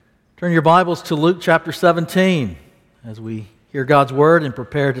Turn your Bibles to Luke chapter 17 as we hear God's Word and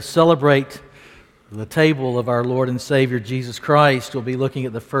prepare to celebrate the table of our Lord and Savior Jesus Christ. We'll be looking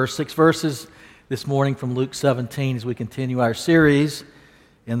at the first 6 verses this morning from Luke 17 as we continue our series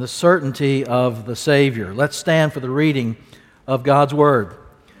in the certainty of the Savior. Let's stand for the reading of God's Word.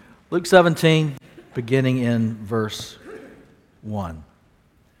 Luke 17, beginning in verse 1.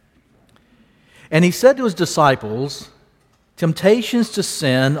 And he said to his disciples, "Temptations to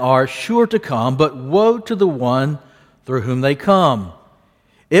sin are sure to come, but woe to the one through whom they come.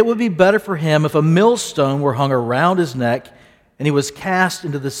 It would be better for him if a millstone were hung around his neck and he was cast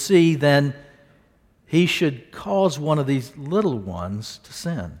into the sea than he should cause one of these little ones to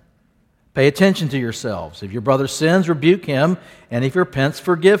sin. Pay attention to yourselves. If your brother sins, rebuke him, and if he repents,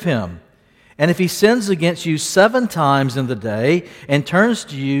 forgive him. And if he sins against you 7 times in the day and turns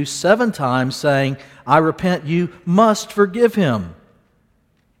to you 7 times saying, 'I repent,' you must forgive him."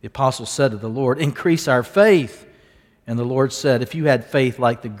 The apostle said to the Lord, "Increase our faith." And the Lord said, "If you had faith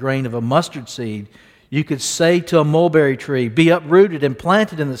like the grain of a mustard seed, you could say to a mulberry tree, 'Be uprooted and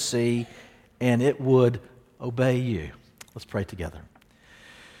planted in the sea,' and it would obey you." Let's pray together.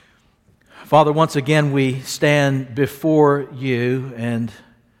 Father, once again we stand before you and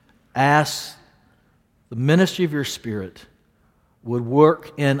ask the ministry of your Spirit would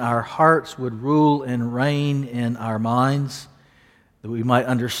work in our hearts, would rule and reign in our minds, that we might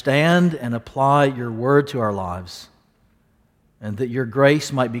understand and apply your word to our lives, and that your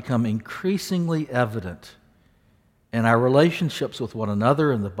grace might become increasingly evident in our relationships with one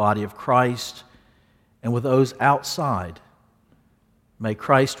another in the body of Christ and with those outside. May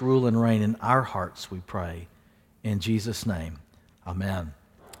Christ rule and reign in our hearts, we pray. In Jesus' name, amen.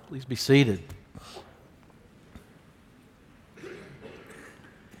 Please be seated.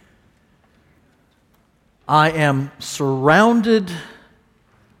 I am surrounded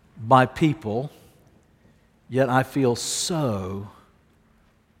by people, yet I feel so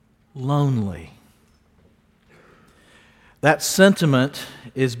lonely. That sentiment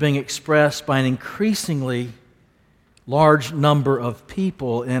is being expressed by an increasingly large number of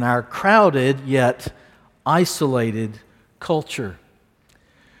people in our crowded yet isolated culture.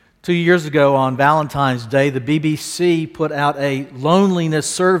 2 years ago on Valentine's Day, the BBC put out a loneliness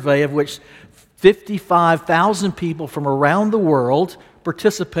survey of which 55,000 people from around the world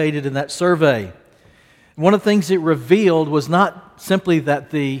participated in that survey. One of the things it revealed was not simply that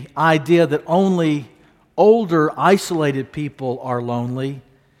the idea that only older, isolated people are lonely,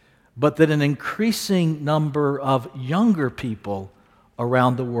 but that an increasing number of younger people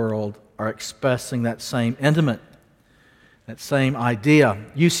around the world are expressing that same that same idea.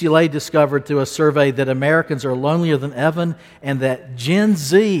 UCLA discovered through a survey that Americans are lonelier than ever, and that Gen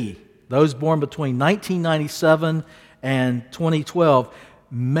Z, those born between 1997 and 2012,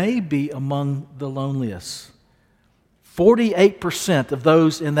 may be among the loneliest. 48% of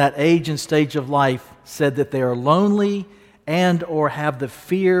those in that age and stage of life said that they are lonely and or have the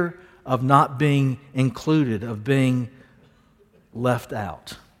fear of not being included, of being left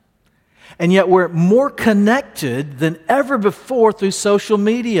out. And yet we're more connected than ever before through social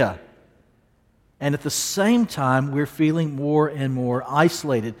media. And at the same time, we're feeling more and more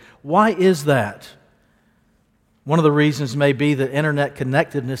isolated. Why is that? One of the reasons may be that internet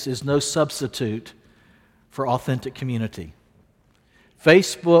connectedness is no substitute for authentic community.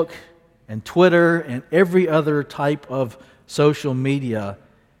 Facebook and Twitter and every other type of social media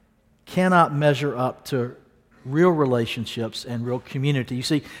cannot measure up to real relationships and real community. You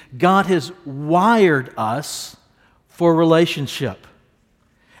see, God has wired us for relationship.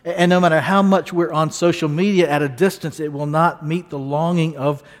 And no matter how much we're on social media at a distance, it will not meet the longing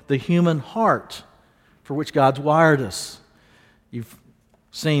of the human heart for which God's wired us. You've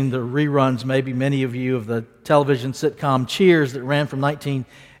seen the reruns, maybe many of you, of the television sitcom Cheers that ran from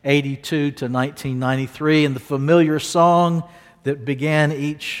 1982 to 1993, and the familiar song that began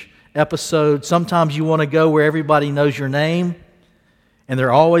each episode. Sometimes you want to go where everybody knows your name, and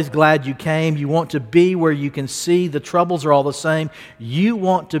they're always glad you came. You want to be where you can see the troubles are all the same. You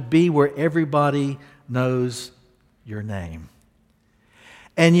want to be where everybody knows your name.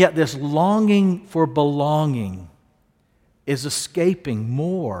 And yet this longing for belonging is escaping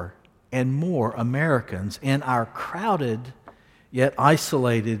more and more Americans in our crowded yet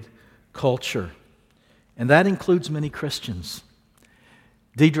isolated culture. And that includes many Christians.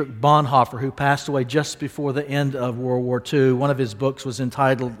 Dietrich Bonhoeffer, who passed away just before the end of World War II, one of his books was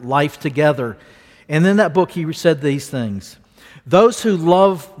entitled Life Together. And in that book he said these things: "Those who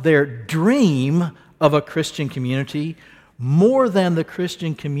love their dream of a Christian community more than the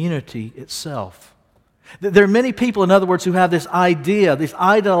Christian community itself There are many people, in other words, who have this idea, this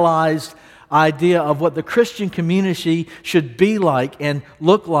idealized idea of what the Christian community should be like and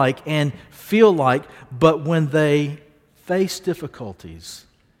look like and feel like, but when they face difficulties,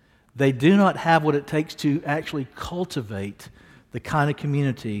 they do not have what it takes to actually cultivate the kind of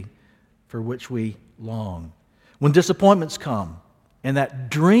community for which we long. When disappointments come and that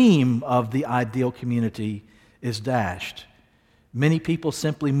dream of the ideal community is dashed, many people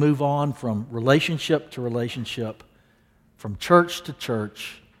simply move on from relationship to relationship, from church to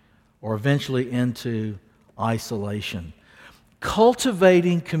church, or eventually into isolation.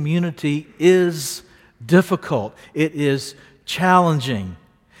 Cultivating community is difficult. It is challenging.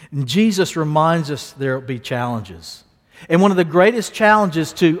 And Jesus reminds us there will be challenges. And one of the greatest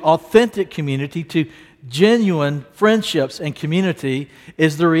challenges to authentic community, to genuine friendships and community,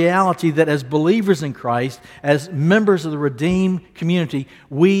 is the reality that as believers in Christ, as members of the redeemed community,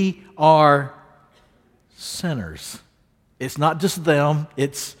 we are sinners. It's not just them,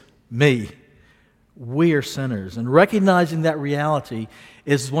 it's me. We are sinners. And recognizing that reality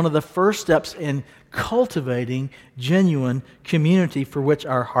is one of the first steps in cultivating genuine community for which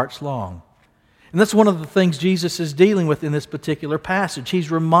our hearts long. And that's one of the things Jesus is dealing with in this particular passage.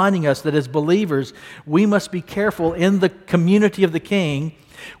 He's reminding us that as believers, we must be careful in the community of the King.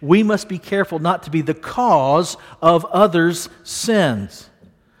 We must be careful not to be the cause of others' sins.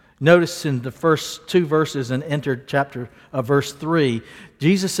 Notice in the first two verses and enter verse 3,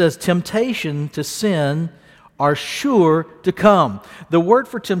 Jesus says, temptation to sin are sure to come. The word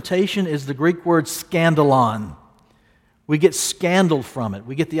for temptation is the Greek word scandalon. We get scandal from it.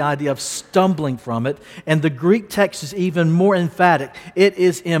 We get the idea of stumbling from it. And the Greek text is even more emphatic. It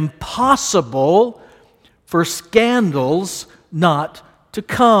is impossible for scandals not to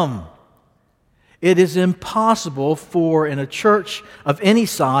come. It is impossible for, in a church of any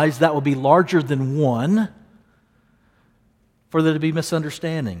size, that will be larger than one, for there to be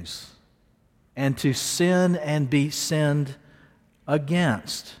misunderstandings and to sin and be sinned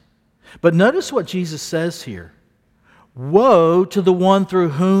against. But notice what Jesus says here. Woe to the one through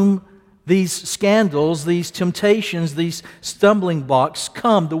whom these scandals, these temptations, these stumbling blocks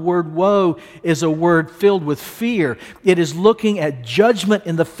come. The word woe is a word filled with fear. It is looking at judgment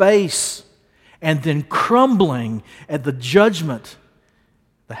in the face and then crumbling at the judgment,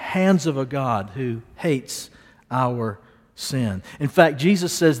 the hands of a God who hates our sin. In fact,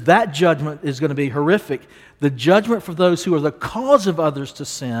 Jesus says that judgment is going to be horrific. The judgment for those who are the cause of others to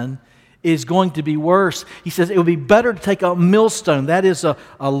sin is going to be worse. He says it would be better to take a millstone. That is a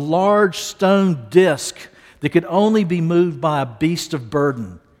large stone disc that could only be moved by a beast of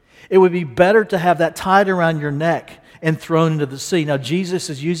burden. It would be better to have that tied around your neck and thrown into the sea. Now, Jesus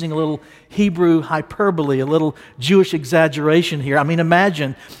is using a little Hebrew hyperbole, a little Jewish exaggeration here. I mean,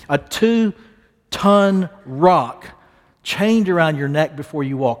 imagine a 2-ton rock chained around your neck before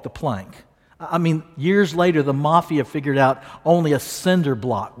you walk the plank. I mean, years later, the mafia figured out only a cinder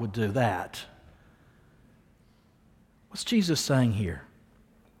block would do that. What's Jesus saying here?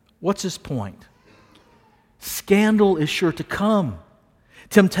 What's his point? Scandal is sure to come.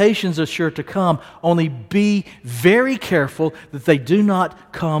 Temptations are sure to come. Only be very careful that they do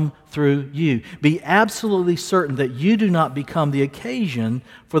not come through you. Be absolutely certain that you do not become the occasion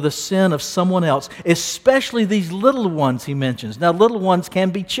for the sin of someone else, especially these little ones he mentions. Now, little ones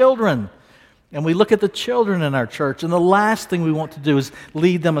can be children. And we look at the children in our church, and the last thing we want to do is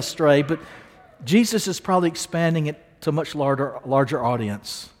lead them astray. But Jesus is probably expanding it to a much larger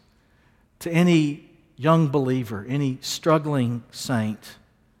audience, to any young believer, any struggling saint,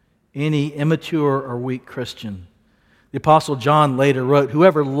 any immature or weak Christian. The Apostle John later wrote,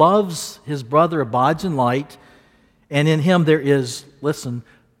 "Whoever loves his brother abides in light, and in him there is," listen,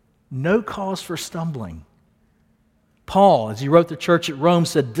 "no cause for stumbling." Paul, as he wrote the church at Rome,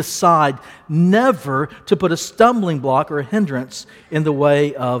 said, "Decide never to put a stumbling block or a hindrance in the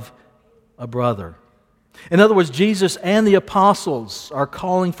way of a brother." In other words, Jesus and the apostles are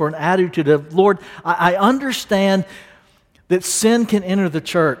calling for an attitude of, Lord, I understand that sin can enter the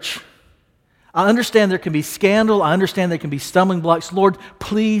church. I understand there can be scandal. I understand there can be stumbling blocks. Lord,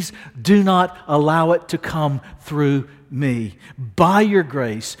 please do not allow it to come through me. By your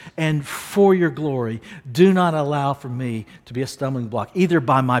grace and for your glory, do not allow for me to be a stumbling block, either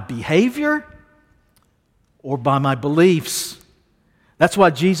by my behavior or by my beliefs. That's why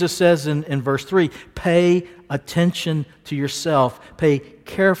Jesus says in verse 3, pay attention to yourself. Pay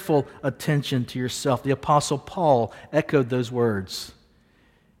careful attention to yourself. The Apostle Paul echoed those words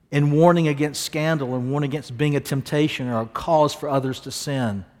in warning against scandal and warning against being a temptation or a cause for others to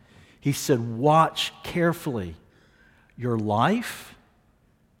sin. He said, watch carefully your life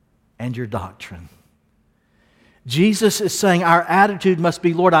and your doctrine. Jesus is saying our attitude must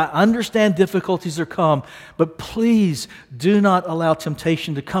be, Lord, I understand difficulties are come, but please do not allow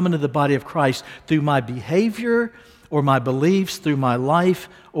temptation to come into the body of Christ through my behavior or my beliefs, through my life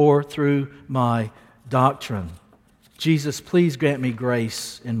or through my doctrine. Jesus, please grant me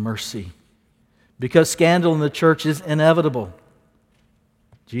grace and mercy. Because scandal in the church is inevitable,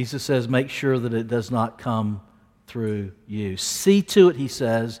 Jesus says, make sure that it does not come through you. See to it, he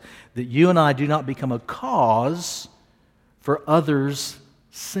says, that you and I do not become a cause for others'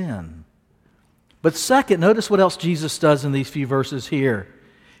 sin. But second, notice what else Jesus does in these few verses here.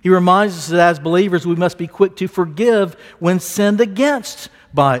 He reminds us that as believers, we must be quick to forgive when sinned against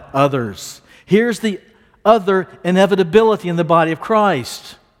by others. Here's the other inevitability in the body of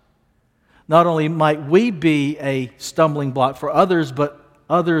Christ. Not only might we be a stumbling block for others, but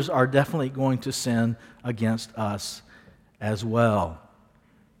others are definitely going to sin against us as well.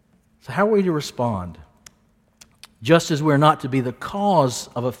 So how are we to respond? Just as we're not to be the cause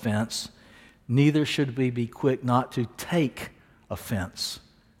of offense, neither should we be quick not to take offense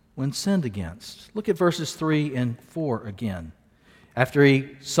when sinned against. Look at verses 3 and 4 again. After he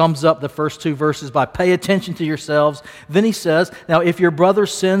sums up the first two verses by pay attention to yourselves, then he says, now if your brother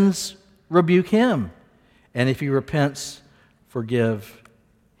sins, rebuke him, and if he repents, forgive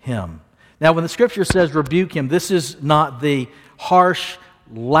him. Now, when the Scripture says rebuke him, this is not the harsh,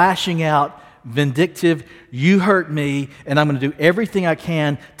 lashing out, vindictive, you hurt me, and I'm going to do everything I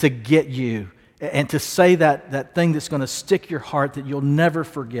can to get you, and to say that thing that's going to stick your heart that you'll never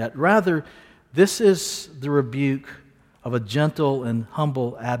forget. Rather, this is the rebuke of a gentle and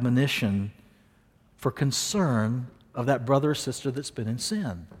humble admonition for concern of that brother or sister that's been in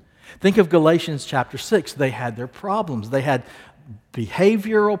sin. Think of Galatians chapter 6. They had their problems. They had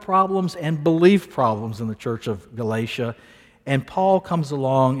behavioral problems and belief problems in the church of Galatia. And Paul comes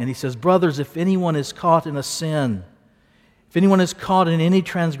along and he says, brothers, if anyone is caught in a sin, if anyone is caught in any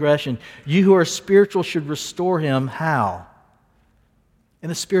transgression, you who are spiritual should restore him. How? In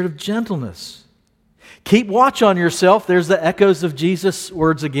a spirit of gentleness. Keep watch on yourself. There's the echoes of Jesus'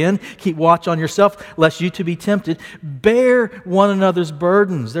 words again. Keep watch on yourself, lest you too be tempted. Bear one another's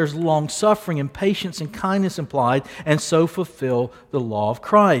burdens. There's long-suffering and patience and kindness implied, and so fulfill the law of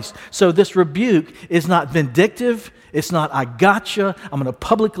Christ. So this rebuke is not vindictive. It's not, I gotcha. I'm going to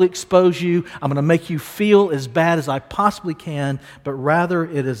publicly expose you. I'm going to make you feel as bad as I possibly can. But rather,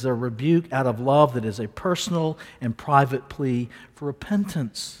 it is a rebuke out of love that is a personal and private plea for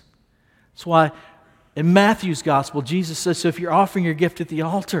repentance. That's why in Matthew's gospel, Jesus says, so if you're offering your gift at the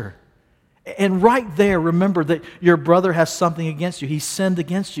altar, and right there, remember that your brother has something against you. He sinned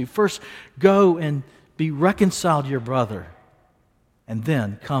against you. First, go and be reconciled to your brother, and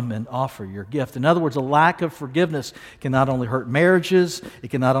then come and offer your gift. In other words, a lack of forgiveness can not only hurt marriages, it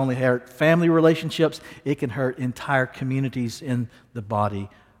can not only hurt family relationships, it can hurt entire communities in the body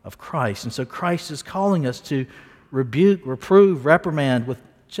of Christ. And so Christ is calling us to rebuke, reprove, reprimand with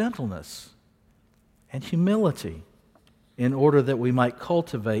gentleness and humility in order that we might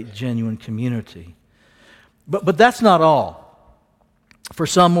cultivate genuine community. But that's not all. For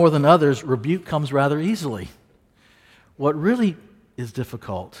some more than others, rebuke comes rather easily. What really is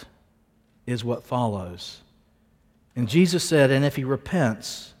difficult is what follows. And Jesus said, and if he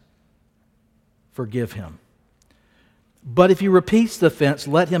repents, forgive him. But if he repeats the offense,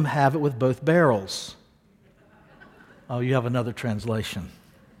 let him have it with both barrels. Oh, you have another translation.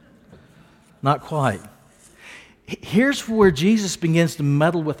 Not quite. Here's where Jesus begins to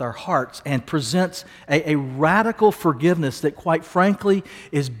meddle with our hearts and presents a radical forgiveness that, quite frankly,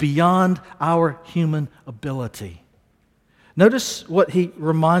 is beyond our human ability. Notice what he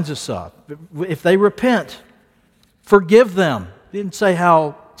reminds us of. If they repent, forgive them. He didn't say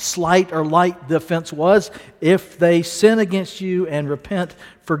how slight or light the offense was. If they sin against you and repent,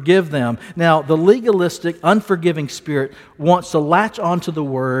 forgive them. Now, the legalistic, unforgiving spirit wants to latch onto the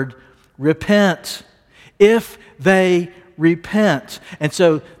word repent. If they repent. And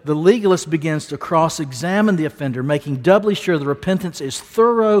so the legalist begins to cross-examine the offender, making doubly sure the repentance is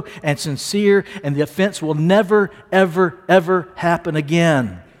thorough and sincere, and the offense will never, ever, ever happen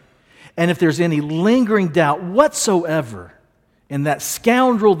again. And if there's any lingering doubt whatsoever in that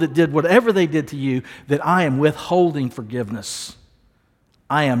scoundrel that did whatever they did to you, that I am withholding forgiveness.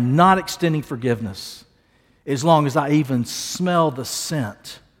 I am not extending forgiveness as long as I even smell the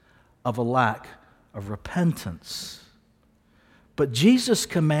scent of a lack of repentance. But Jesus'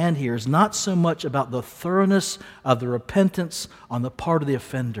 command here is not so much about the thoroughness of the repentance on the part of the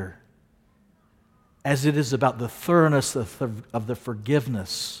offender as it is about the thoroughness of the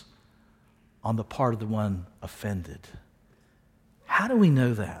forgiveness on the part of the one offended. How do we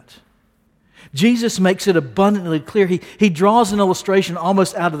know that? Jesus makes it abundantly clear. He draws an illustration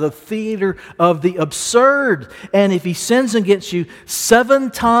almost out of the theater of the absurd. And if he sins against you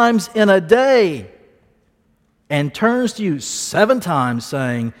 7 times in a day and turns to you 7 times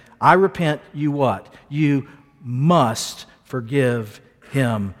saying, I repent, you what? You must forgive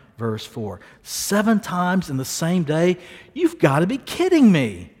him. Verse 4. 7 times in the same day? You've got to be kidding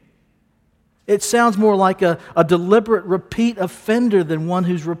me. It sounds more like a deliberate repeat offender than one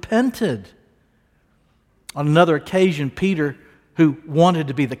who's repented. On another occasion, Peter, who wanted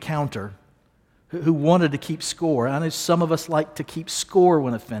to be the counter, who wanted to keep score, I know some of us like to keep score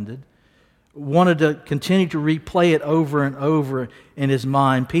when offended, wanted to continue to replay it over and over in his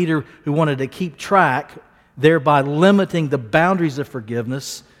mind. Peter, who wanted to keep track, thereby limiting the boundaries of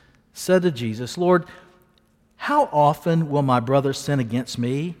forgiveness, said to Jesus, Lord, how often will my brother sin against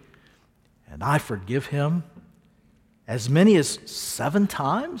me and I forgive him? As many as 7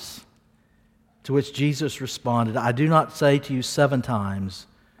 times? To which Jesus responded, I do not say to you 7 times,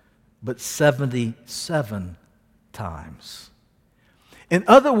 but 77 times. In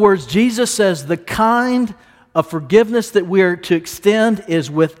other words, Jesus says the kind of forgiveness that we are to extend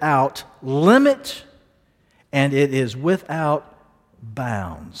is without limit and it is without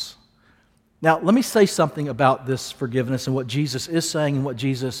bounds. Now, let me say something about this forgiveness and what Jesus is saying and what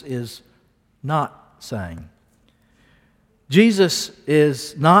Jesus is not saying. Jesus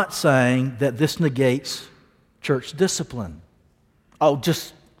is not saying that this negates church discipline. Oh,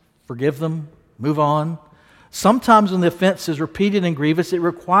 just forgive them, move on. Sometimes when the offense is repeated and grievous, it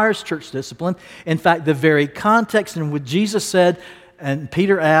requires church discipline. In fact, the very context in which Jesus said, and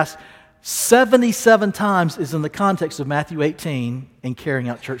Peter asked, 77 times is in the context of Matthew 18 in carrying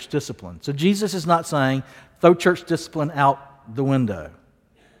out church discipline. So Jesus is not saying, throw church discipline out the window.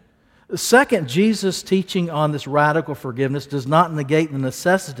 Second, Jesus' teaching on this radical forgiveness does not negate the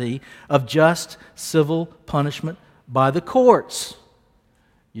necessity of just civil punishment by the courts.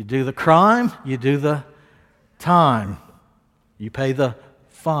 You do the crime, you do the time. You pay the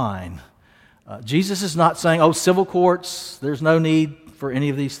fine. Jesus is not saying, oh, civil courts, there's no need for any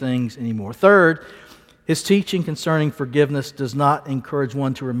of these things anymore. Third, his teaching concerning forgiveness does not encourage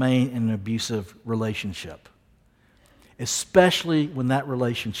one to remain in an abusive relationship, especially when that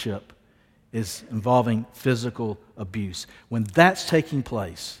relationship is involving physical abuse. When that's taking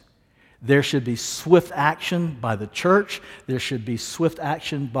place, there should be swift action by the church. There should be swift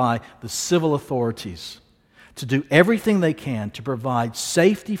action by the civil authorities to do everything they can to provide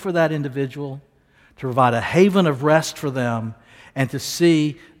safety for that individual, to provide a haven of rest for them, and to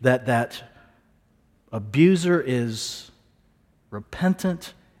see that that abuser is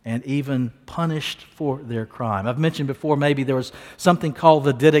repentant and even punished for their crime. I've mentioned before, maybe there was something called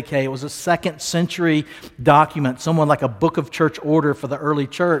the Didache. It was a 2nd century document, someone like a book of church order for the early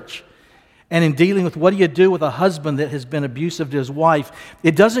church. And in dealing with what do you do with a husband that has been abusive to his wife,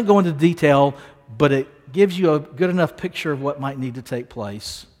 it doesn't go into detail, but it gives you a good enough picture of what might need to take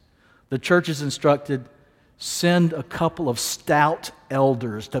place. The church is instructed, send a couple of stout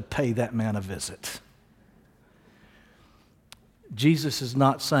elders to pay that man a visit. Jesus is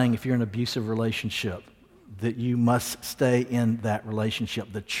not saying if you're in an abusive relationship that you must stay in that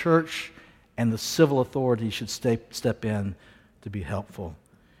relationship. The church and the civil authorities should step in to be helpful.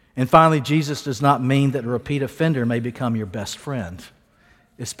 And finally, Jesus does not mean that a repeat offender may become your best friend,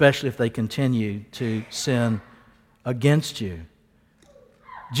 especially if they continue to sin against you.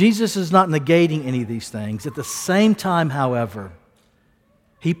 Jesus is not negating any of these things. At the same time, however,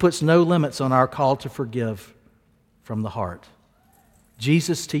 he puts no limits on our call to forgive from the heart.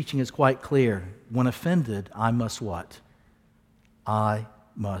 Jesus' teaching is quite clear. When offended, I must what? I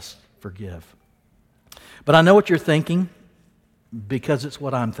must forgive. But I know what you're thinking because it's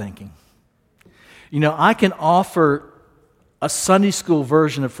what I'm thinking. You know, I can offer a Sunday school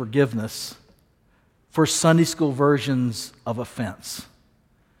version of forgiveness for Sunday school versions of offense.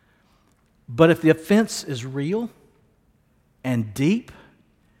 But if the offense is real and deep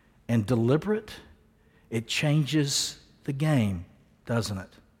and deliberate, it changes the game, doesn't it?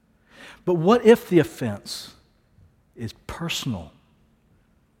 But what if the offense is personal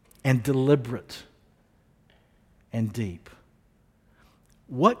and deliberate and deep?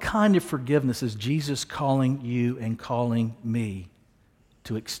 What kind of forgiveness is Jesus calling you and calling me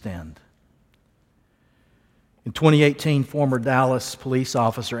to extend? In 2018, former Dallas police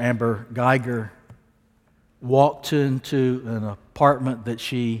officer Amber Geiger walked into an apartment that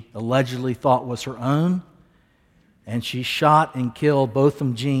she allegedly thought was her own, and she shot and killed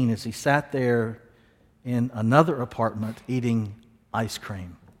Botham Jean as he sat there in another apartment eating ice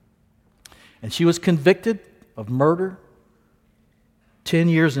cream. And she was convicted of murder, 10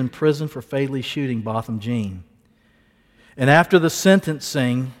 years in prison for fatally shooting Botham Jean. And after the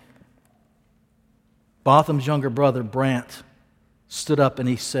sentencing, Botham's younger brother, Brant, stood up and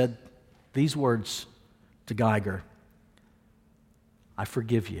he said these words to Geiger: "I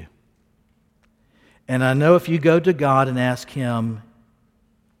forgive you. And I know if you go to God and ask Him,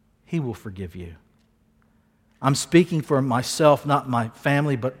 He will forgive you. I'm speaking for myself, not my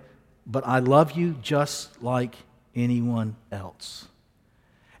family, but I love you just like anyone else."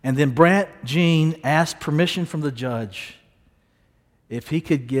 And then Brant Jean asked permission from the judge if he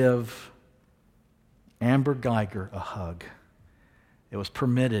could give Amber Geiger a hug. It was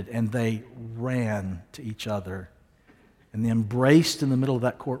permitted, and they ran to each other and they embraced in the middle of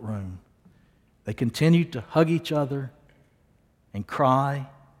that courtroom. They continued to hug each other and cry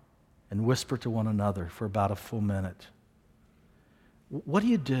and whisper to one another for about a full minute. What do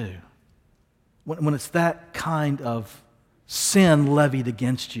you do when it's that kind of sin levied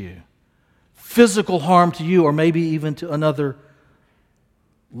against you? Physical harm to you, or maybe even to another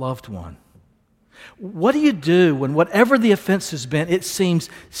loved one. What do you do when whatever the offense has been, it seems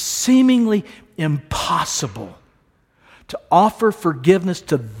seemingly impossible to offer forgiveness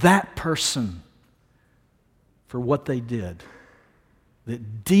to that person for what they did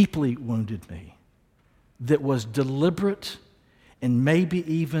that deeply wounded me, that was deliberate and maybe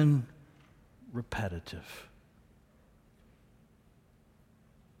even repetitive?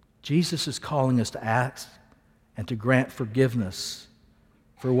 Jesus is calling us to ask and to grant forgiveness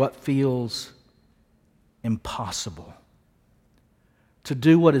for what feels impossible, to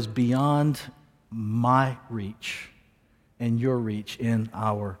do what is beyond my reach and your reach in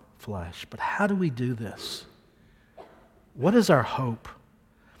our flesh. But how do we do this? What is our hope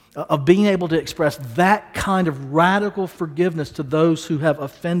of being able to express that kind of radical forgiveness to those who have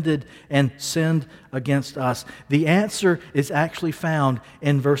offended and sinned against us? The answer is actually found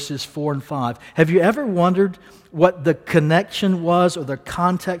in verses 4 and 5. Have you ever wondered what the connection was or the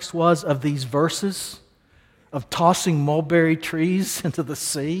context was of these verses? Of tossing mulberry trees into the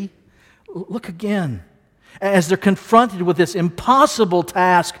sea? Look again. As they're confronted with this impossible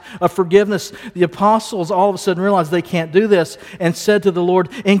task of forgiveness, the apostles all of a sudden realized they can't do this and said to the Lord,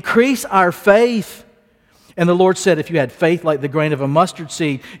 "Increase our faith." And the Lord said, if you had faith like the grain of a mustard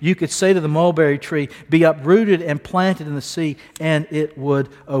seed, you could say to the mulberry tree, "Be uprooted and planted in the sea," and it would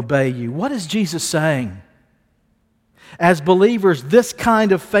obey you. What is Jesus saying? As believers, this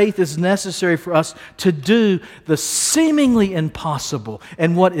kind of faith is necessary for us to do the seemingly impossible.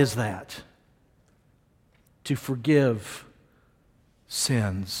 And what is that? To forgive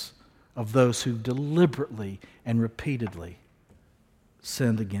sins of those who deliberately and repeatedly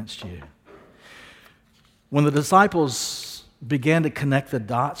sinned against you. When the disciples began to connect the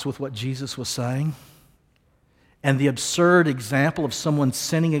dots with what Jesus was saying, and the absurd example of someone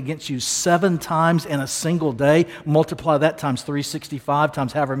sinning against you 7 times in a single day, multiply that times 365,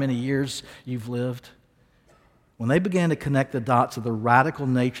 times however many years you've lived. When they began to connect the dots of the radical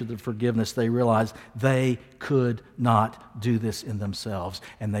nature of the forgiveness, they realized they could not do this in themselves.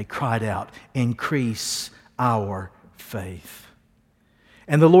 And they cried out, "Increase our faith."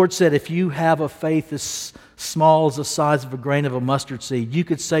 And the Lord said, if you have a faith as small as the size of a grain of a mustard seed, you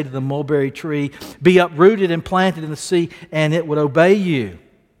could say to the mulberry tree, "Be uprooted and planted in the sea," and it would obey you.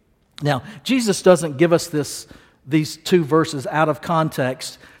 Now, Jesus doesn't give us these 2 verses out of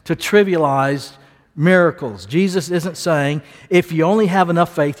context to trivialize miracles. Jesus isn't saying, if you only have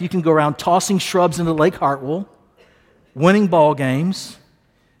enough faith, you can go around tossing shrubs into Lake Hartwell, winning ball games,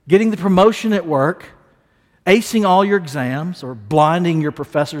 getting the promotion at work, acing all your exams, or blinding your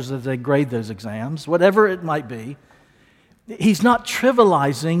professors as they grade those exams, whatever it might be. He's not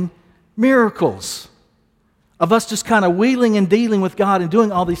trivializing miracles of us just kind of wheeling and dealing with God and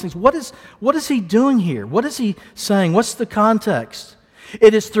doing all these things. What is he doing here? What is he saying? What's the context?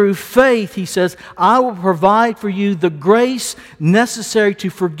 It is through faith, he says, I will provide for you the grace necessary to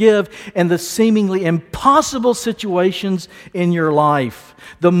forgive in the seemingly impossible situations in your life.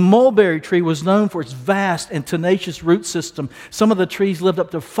 The mulberry tree was known for its vast and tenacious root system. Some of the trees lived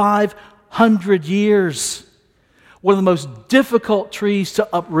up to 500 years. One of the most difficult trees to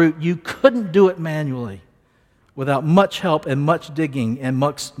uproot. You couldn't do it manually without much help and much digging and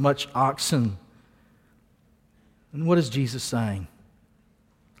much oxen. And what is Jesus saying?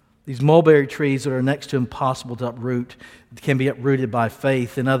 These mulberry trees that are next to impossible to uproot can be uprooted by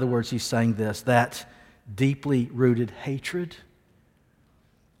faith. In other words, he's saying this, that deeply rooted hatred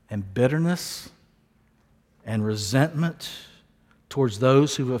and bitterness and resentment towards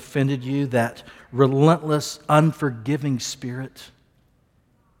those who have offended you, that relentless, unforgiving spirit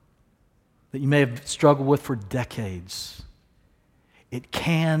that you may have struggled with for decades, It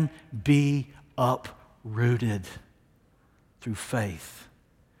can be uprooted through faith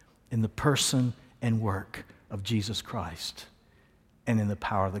in the person and work of Jesus Christ and in the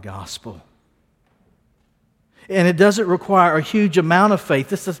power of the gospel. And it doesn't require a huge amount of faith.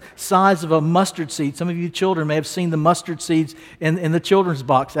 This is the size of a mustard seed. Some of you children may have seen the mustard seeds in the children's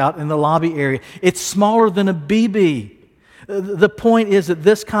box out in the lobby area. It's smaller than a BB. The point is that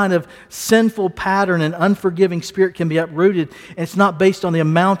this kind of sinful pattern and unforgiving spirit can be uprooted. And it's not based on the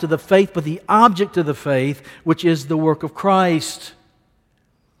amount of the faith, but the object of the faith, which is the work of Christ.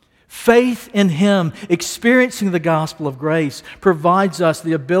 Faith in Him, experiencing the gospel of grace, provides us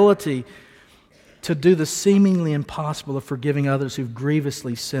the ability to do the seemingly impossible of forgiving others who've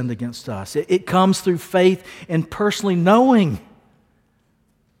grievously sinned against us. It comes through faith in personally knowing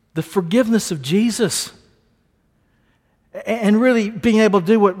the forgiveness of Jesus and really being able to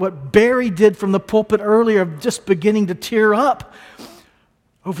do what Barry did from the pulpit earlier, of just beginning to tear up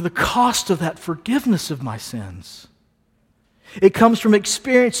over the cost of that forgiveness of my sins. It comes from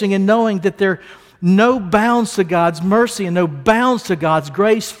experiencing and knowing that there are no bounds to God's mercy and no bounds to God's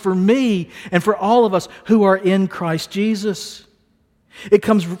grace for me and for all of us who are in Christ Jesus. It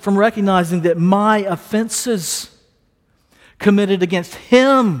comes from recognizing that my offenses committed against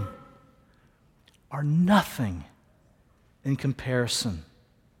Him are nothing in comparison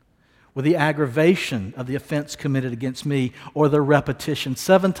with the aggravation of the offense committed against me, or the repetition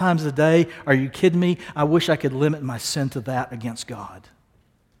 7 times a day. Are you kidding me? I wish I could limit my sin to that against God.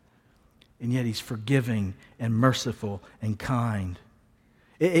 And yet He's forgiving and merciful and kind.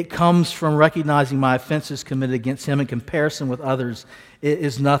 It comes from recognizing my offenses committed against Him in comparison with others. It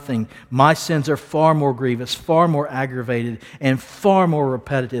is nothing. My sins are far more grievous, far more aggravated, and far more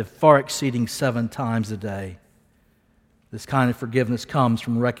repetitive, far exceeding 7 times a day. This kind of forgiveness comes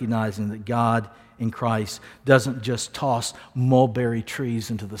from recognizing that God in Christ doesn't just toss mulberry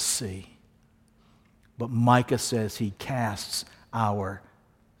trees into the sea, but Micah says He casts our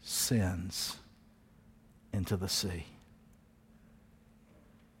sins into the sea.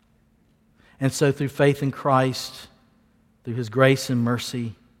 And so through faith in Christ, through His grace and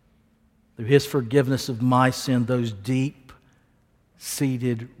mercy, through His forgiveness of my sin, those deep-seated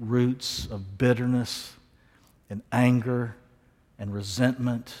roots of bitterness and anger and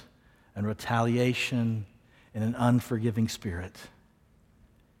resentment and retaliation and an unforgiving spirit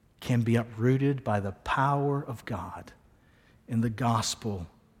can be uprooted by the power of God in the gospel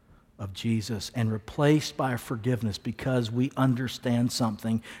of Jesus and replaced by a forgiveness, because we understand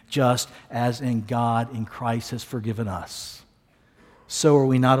something. Just as in God in Christ has forgiven us, so are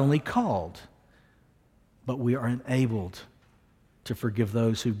we not only called, but we are enabled to forgive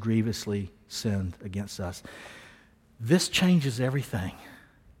those who grievously sinned against us. This changes everything.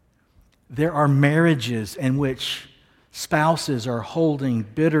 There are marriages in which spouses are holding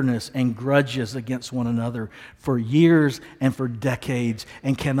bitterness and grudges against one another for years and for decades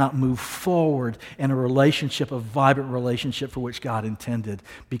and cannot move forward in a relationship, a vibrant relationship for which God intended,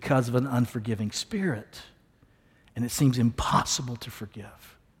 because of an unforgiving spirit. And it seems impossible to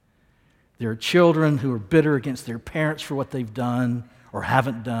forgive. There are children who are bitter against their parents for what they've done or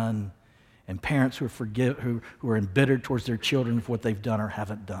haven't done, and parents who are embittered towards their children for what they've done or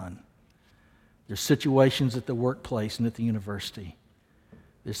haven't done. There's situations at the workplace and at the university.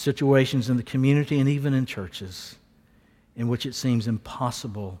 There's situations in the community and even in churches in which it seems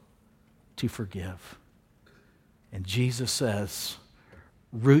impossible to forgive. And Jesus says,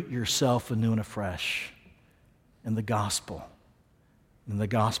 root yourself anew and afresh in the gospel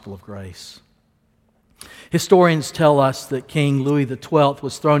of grace. Historians tell us that King Louis XII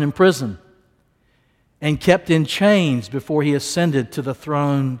was thrown in prison and kept in chains before he ascended to the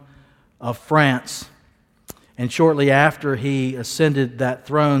throne of France. And shortly after he ascended that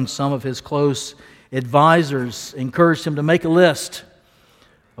throne, some of his close advisors encouraged him to make a list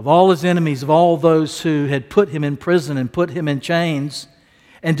of all his enemies, of all those who had put him in prison and put him in chains,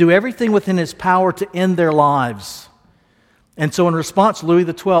 and do everything within his power to end their lives. And so in response, Louis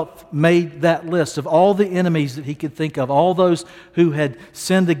XII made that list of all the enemies that he could think of, all those who had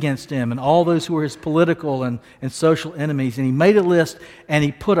sinned against him, and all those who were his political and social enemies. And he made a list, and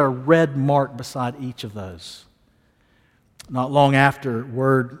he put a red mark beside each of those. Not long after,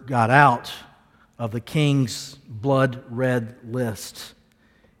 word got out of the king's blood-red list.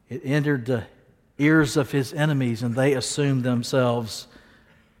 It entered the ears of his enemies, and they assumed themselves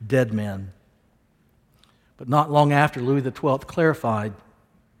dead men. But not long after, Louis XII clarified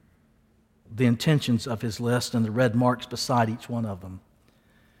the intentions of his list and the red marks beside each one of them.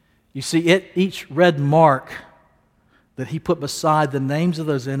 You see, each red mark that he put beside the names of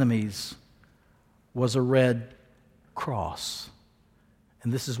those enemies was a red cross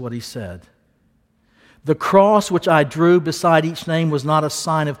And this is what he said. The cross which I drew beside each name was not a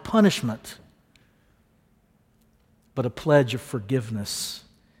sign of punishment, but a pledge of forgiveness,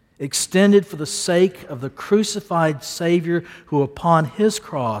 extended for the sake of the crucified Savior who upon his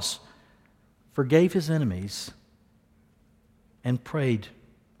cross forgave his enemies and prayed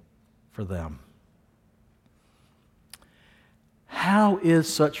for them. How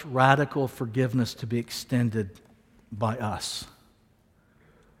is such radical forgiveness to be extended by us?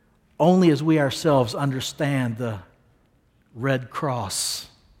 Only as we ourselves understand the red cross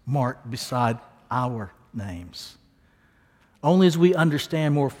marked beside our names. Only as we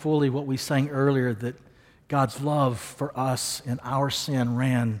understand more fully what we sang earlier, that God's love for us and our sin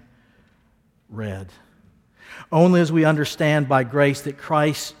ran red. Only as we understand by grace that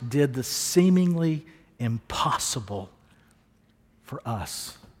Christ did the seemingly impossible for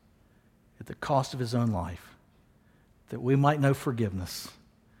us at the cost of his own life, that we might know forgiveness,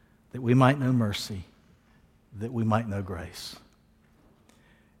 that we might know mercy, that we might know grace.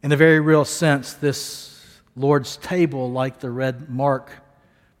 In a very real sense, this Lord's table, like the red mark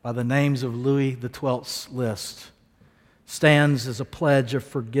by the names of Louis XII's list, stands as a pledge of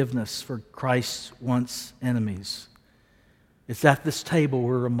forgiveness for Christ's once enemies. It's at this table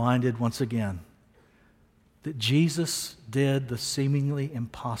we're reminded once again that Jesus did the seemingly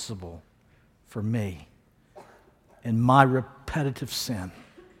impossible for me in my repetitive sin.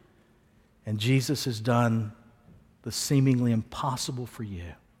 And Jesus has done the seemingly impossible for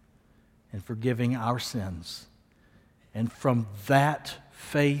you in forgiving our sins. And from that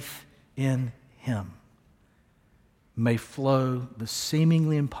faith in him may flow the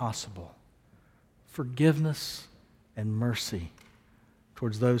seemingly impossible forgiveness and mercy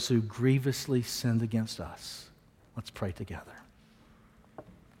towards those who grievously sinned against us. Let's pray together.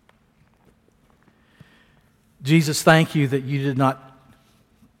 Jesus, thank you that you did not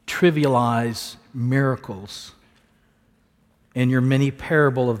trivialize miracles in your mini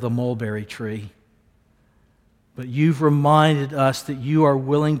parable of the mulberry tree, but you've reminded us that you are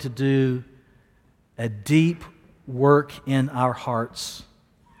willing to do a deep work in our hearts,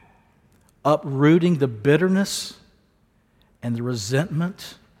 uprooting the bitterness and the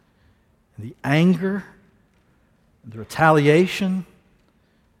resentment and the anger and the retaliation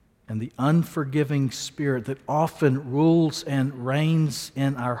and the unforgiving spirit that often rules and reigns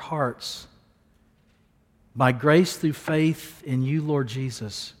in our hearts. By grace through faith in you, Lord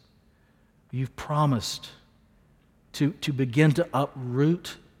Jesus, you've promised to begin to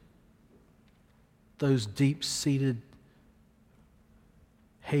uproot those deep-seated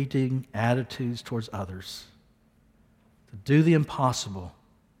hating attitudes towards others, to do the impossible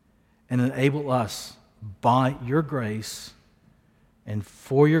and enable us by your grace and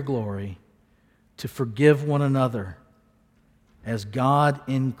for your glory to forgive one another as God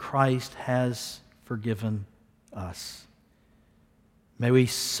in Christ has forgiven us. May we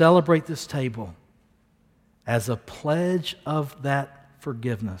celebrate this table as a pledge of that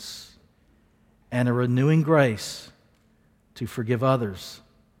forgiveness and a renewing grace to forgive others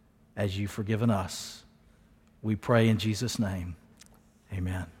as you've forgiven us. We pray in Jesus' name.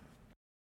 Amen.